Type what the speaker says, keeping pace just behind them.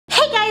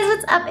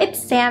what's up?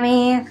 It's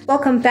Sammy.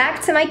 Welcome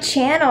back to my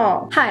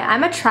channel. Hi,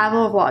 I'm a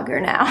travel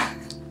vlogger now.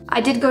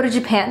 I did go to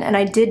Japan and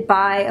I did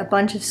buy a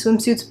bunch of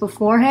swimsuits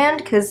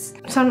beforehand because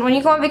when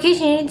you go on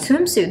vacation you need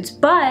swimsuits,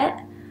 but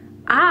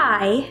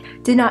I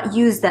did not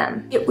use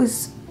them. It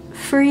was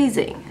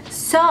freezing.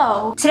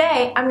 So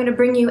today I'm gonna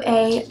bring you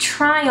a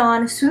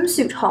try-on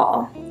swimsuit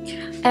haul.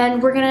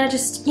 And we're gonna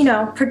just, you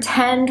know,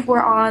 pretend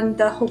we're on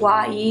the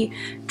Hawaii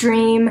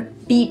dream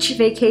beach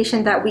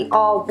vacation that we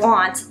all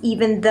want,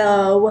 even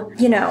though,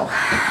 you know,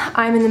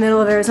 I'm in the middle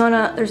of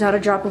Arizona, there's not a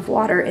drop of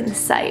water in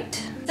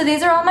sight. So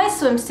these are all my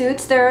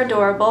swimsuits, they're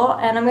adorable,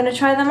 and I'm gonna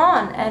try them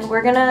on, and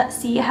we're gonna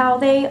see how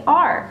they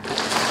are.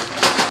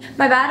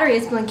 My battery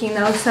is blinking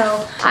though,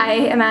 so I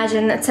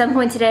imagine at some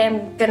point today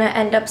I'm gonna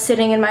end up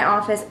sitting in my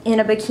office in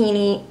a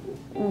bikini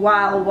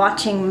while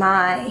watching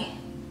my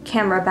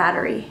camera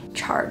battery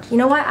charge. You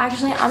know what?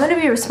 Actually, I'm gonna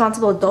be a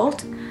responsible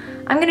adult.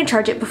 I'm gonna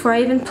charge it before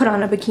I even put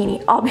on a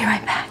bikini. I'll be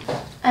right back.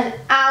 An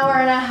hour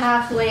and a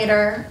half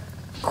later,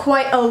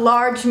 quite a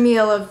large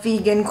meal of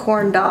vegan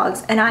corn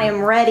dogs, and I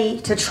am ready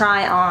to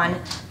try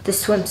on the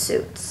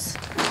swimsuits.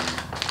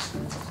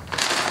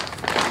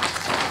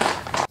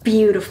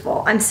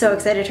 Beautiful. I'm so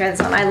excited to try this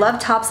on. I love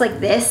tops like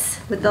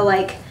this with the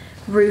like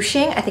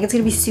ruching. I think it's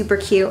gonna be super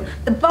cute.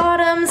 The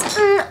bottoms,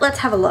 let's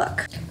have a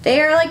look.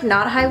 They are like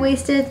not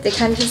high-waisted. They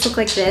kind of just look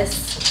like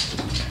this.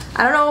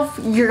 I don't know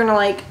if you're gonna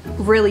like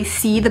really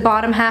see the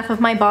bottom half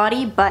of my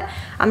body, but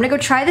I'm gonna go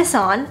try this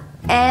on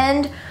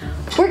and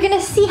we're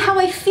gonna see how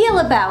I feel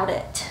about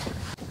it.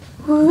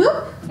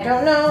 Whoop. I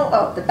don't know.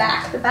 Oh, the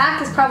back. The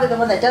back is probably the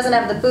one that doesn't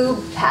have the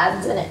boob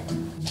pads in it.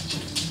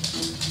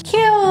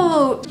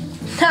 Cute.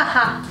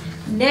 Haha.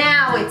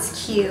 Now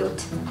it's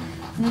cute.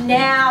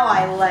 Now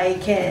I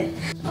like it.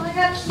 Oh my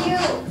god,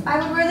 cute. I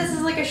would wear this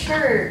as like a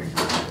shirt.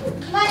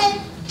 Come on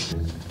in.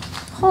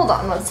 Hold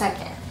on 1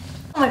 second.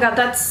 Oh my god,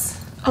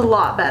 that's a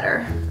lot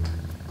better.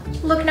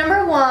 Look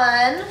number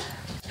one.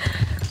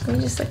 Let me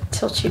just like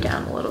tilt you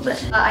down a little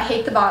bit. I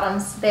hate the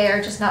bottoms. They are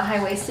just not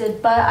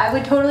high-waisted, but I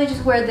would totally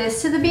just wear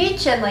this to the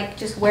beach and like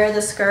just wear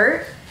the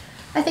skirt.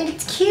 I think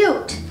it's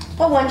cute.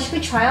 What one should we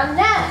try on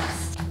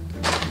next?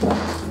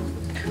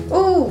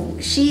 Ooh,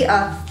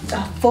 a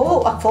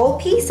full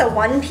piece, a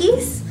one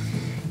piece.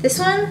 This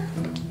one,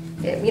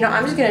 you know,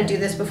 I'm just gonna do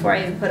this before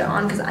I even put it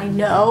on because I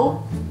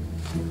know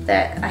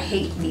that I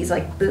hate these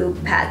like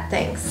boob pad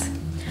things.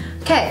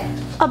 Okay,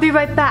 I'll be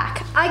right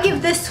back. I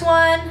give this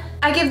one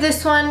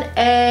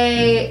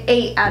a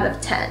 8 out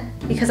of 10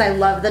 because I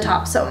love the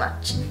top so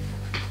much.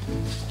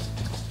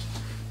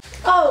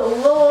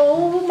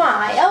 Oh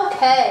my,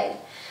 okay.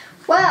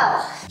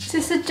 Well, is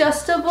this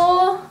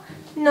adjustable?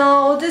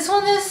 No, this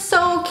one is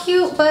so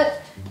cute,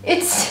 but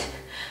it's,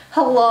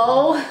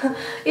 hello?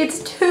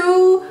 It's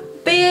too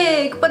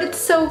big, but it's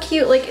so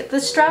cute. Like,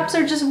 the straps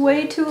are just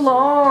way too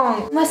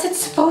long. Unless it's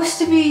supposed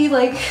to be,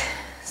 like,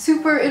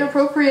 super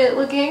inappropriate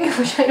looking,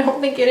 which I don't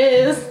think it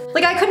is.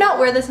 Like, I could not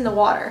wear this in the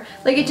water.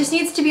 Like, it just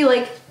needs to be,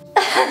 like,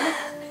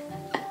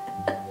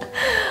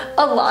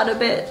 a lot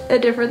of it, a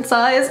different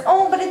size.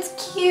 Oh, but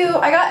it's cute.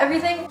 I got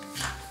everything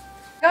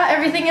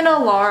in a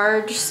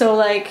large, so,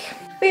 like,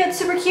 but yeah, it's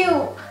super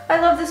cute. I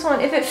love this one.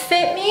 If it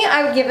fit me,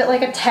 I would give it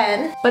like a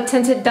 10, but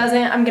since it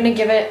doesn't, I'm gonna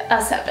give it a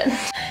 7.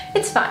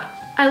 It's fine.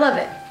 I love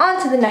it.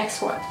 On to the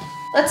next one.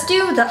 Let's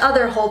do the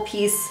other whole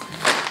piece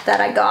that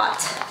I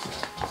got.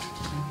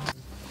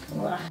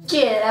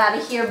 Get out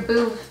of here,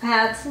 boob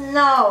pads.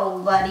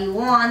 Nobody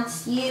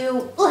wants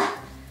you. Ugh.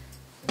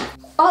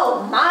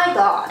 Oh my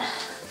god.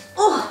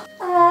 Ugh.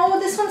 Oh,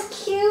 this one's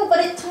cute,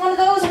 but it's one of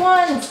those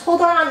ones.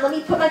 Hold on, let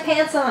me put my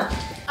pants on.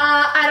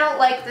 I don't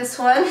like this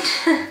one.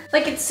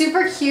 Like, it's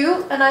super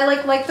cute, and I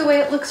like the way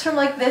it looks from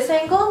like this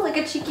angle, like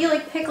a cheeky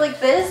like pic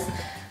like this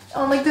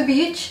on like the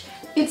beach.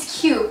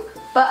 It's cute,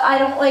 but I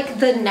don't like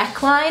the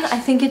neckline. I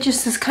think it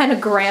just is kind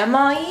of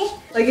grandma-y.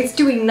 Like, it's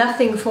doing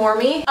nothing for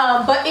me.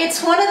 But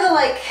it's one of the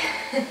like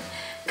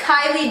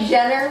Kylie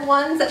Jenner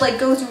ones that like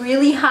goes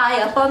really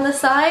high up on the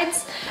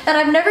sides, and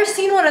I've never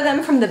seen one of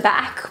them from the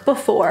back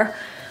before.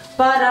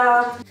 But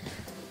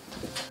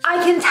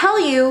I can tell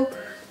you,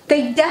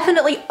 they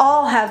definitely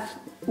all have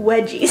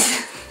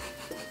wedgies.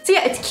 So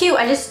yeah, it's cute,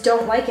 I just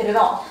don't like it at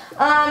all.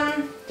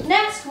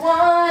 Next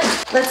one.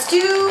 Let's do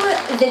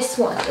this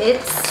one.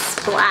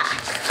 It's black.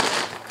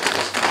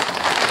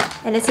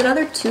 And it's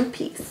another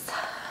two-piece.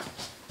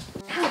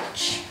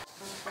 Ouch.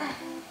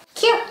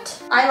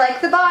 Cute. I like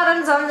the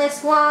bottoms on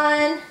this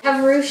one.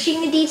 Have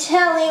ruching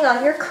detailing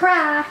on your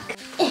crack.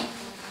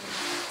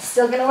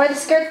 Still gonna wear the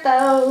skirt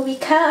though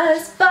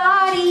because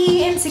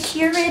body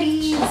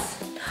insecurities.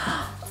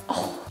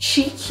 Oh,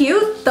 she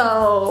cute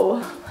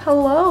though.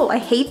 Hello, I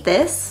hate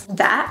this.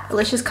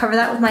 Let's just cover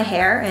that with my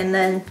hair and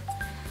then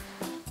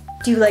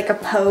do like a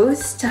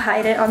pose to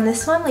hide it on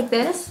this one like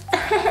this.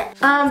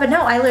 But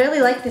no, I literally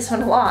like this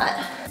one a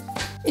lot.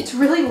 It's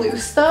really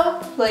loose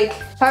though. Like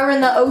if I were in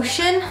the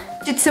ocean,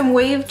 did some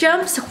wave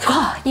jumps,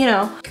 you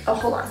know. Oh,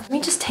 hold on. Let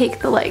me just take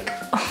the like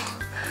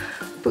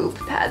boob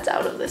pads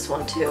out of this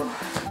one too.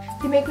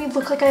 They make me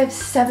look like I have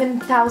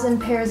 7,000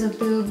 pairs of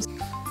boobs.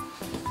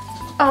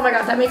 Oh my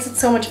god, that makes it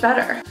so much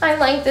better. I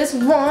like this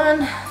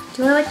one.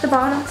 Do I like the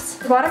bottoms?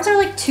 The bottoms are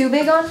like too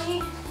big on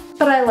me,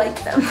 but I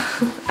like them.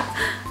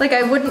 Like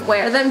I wouldn't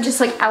wear them just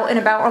like out and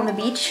about on the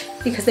beach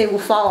because they will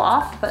fall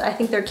off, but I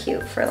think they're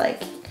cute for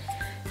like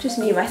just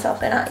me,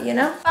 myself, and I, you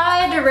know? If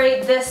I had to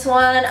rate this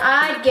one,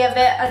 I'd give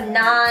it a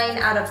 9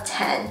 out of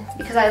 10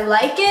 because I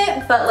like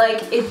it, but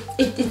like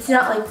it's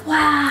not like,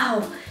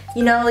 wow,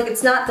 you know, like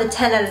it's not the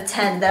 10 out of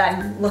 10 that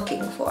I'm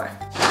looking for.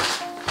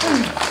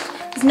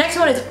 This next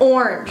one is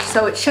orange,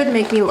 so it should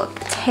make me look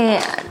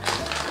tan.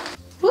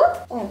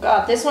 Whoop. Oh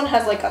god, this one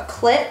has like a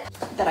clip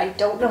that I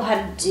don't know how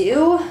to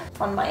do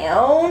on my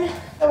own.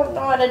 I don't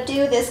know how to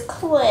do this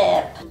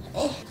clip.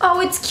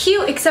 Oh, it's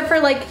cute, except for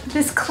like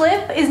this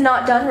clip is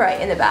not done right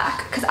in the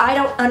back because I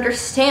don't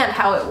understand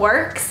how it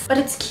works, but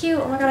it's cute.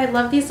 Oh my god, I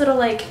love these little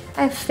like,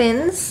 I have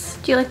fins.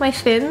 Do you like my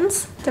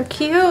fins? They're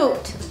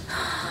cute.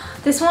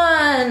 This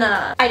one,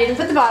 I didn't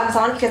put the bottoms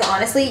on because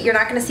honestly, you're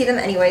not gonna see them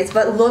anyways,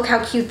 but look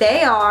how cute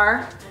they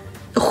are.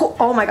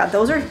 Oh my god,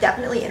 those are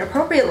definitely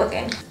inappropriate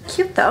looking.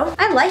 Cute though.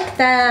 I like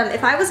them.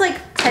 If I was like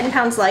 10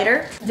 pounds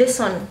lighter, this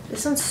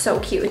one's so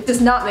cute. It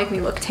does not make me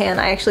look tan.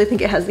 I actually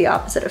think it has the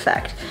opposite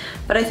effect.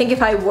 But I think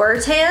if I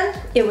were tan,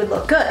 it would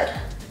look good.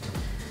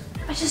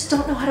 I just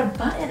don't know how to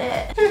button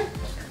it.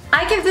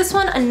 I give this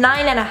one a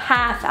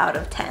 9.5 out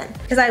of 10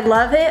 because I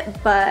love it,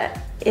 but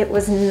it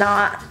was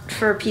not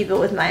for people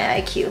with my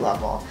IQ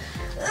level.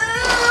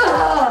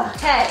 Ugh.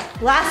 Okay,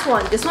 last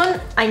one. This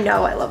one, I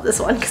know I love this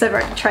one because I've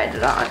already tried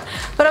it on.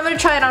 But I'm gonna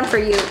try it on for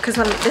you because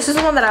this is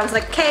the one that I was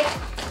like, okay,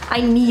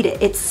 I need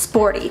it. It's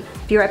sporty.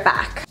 Be right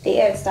back. The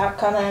eggs stop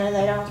coming and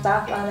they don't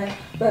stop running.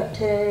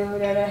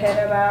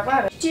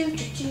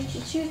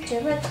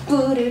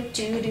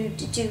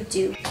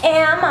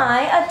 Am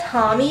I a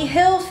Tommy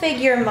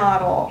Hilfiger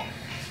model?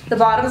 The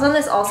bottoms on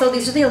this also,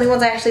 these are the only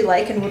ones I actually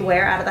like and would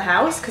wear out of the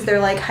house because they're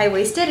like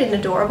high-waisted and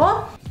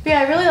adorable. But yeah,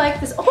 I really like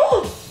this.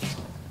 Oh!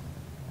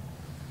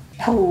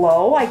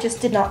 Hello, I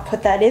just did not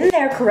put that in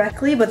there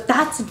correctly, but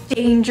that's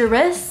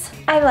dangerous.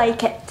 I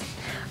like it.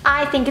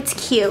 I think it's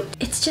cute.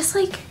 It's just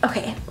like,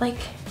 okay, like,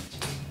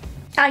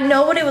 I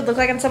know what it would look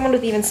like on someone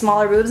with even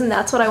smaller boobs, and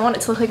that's what I want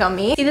it to look like on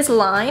me. See this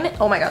line?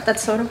 Oh my god,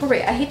 that's so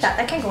inappropriate. I hate that.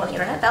 That can't go on the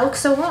internet. That looks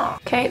so wrong.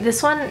 Okay,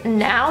 this one,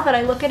 now that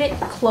I look at it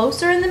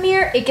closer in the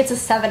mirror, it gets a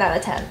 7 out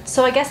of 10.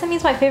 So I guess that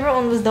means my favorite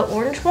one was the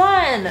orange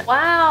one.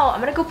 Wow, I'm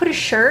gonna go put a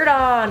shirt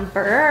on.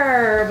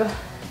 Burb.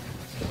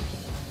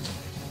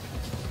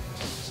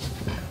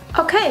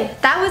 Okay,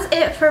 that was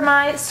it for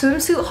my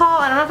swimsuit haul.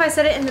 I don't know if I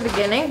said it in the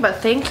beginning, but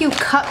thank you,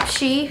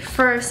 Cupshe,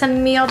 for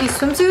sending me all these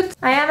swimsuits.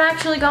 I am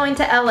actually going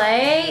to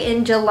LA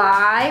in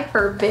July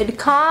for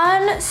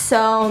VidCon,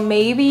 so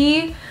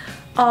maybe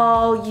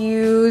I'll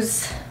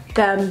use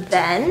them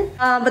then.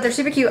 But they're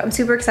super cute. I'm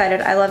super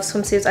excited. I love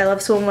swimsuits. I love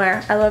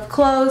swimwear. I love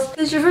clothes. If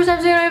this is your first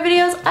time seeing my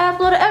videos, I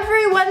upload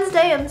every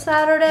Wednesday and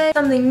Saturday.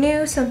 Something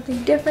new,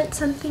 something different,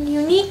 something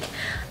unique.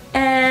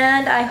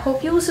 And I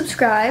hope you will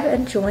subscribe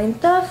and join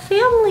the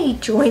family,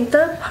 join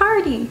the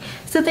party.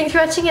 So thanks for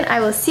watching and I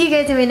will see you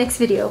guys in my next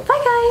video.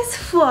 Bye guys.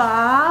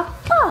 Flop.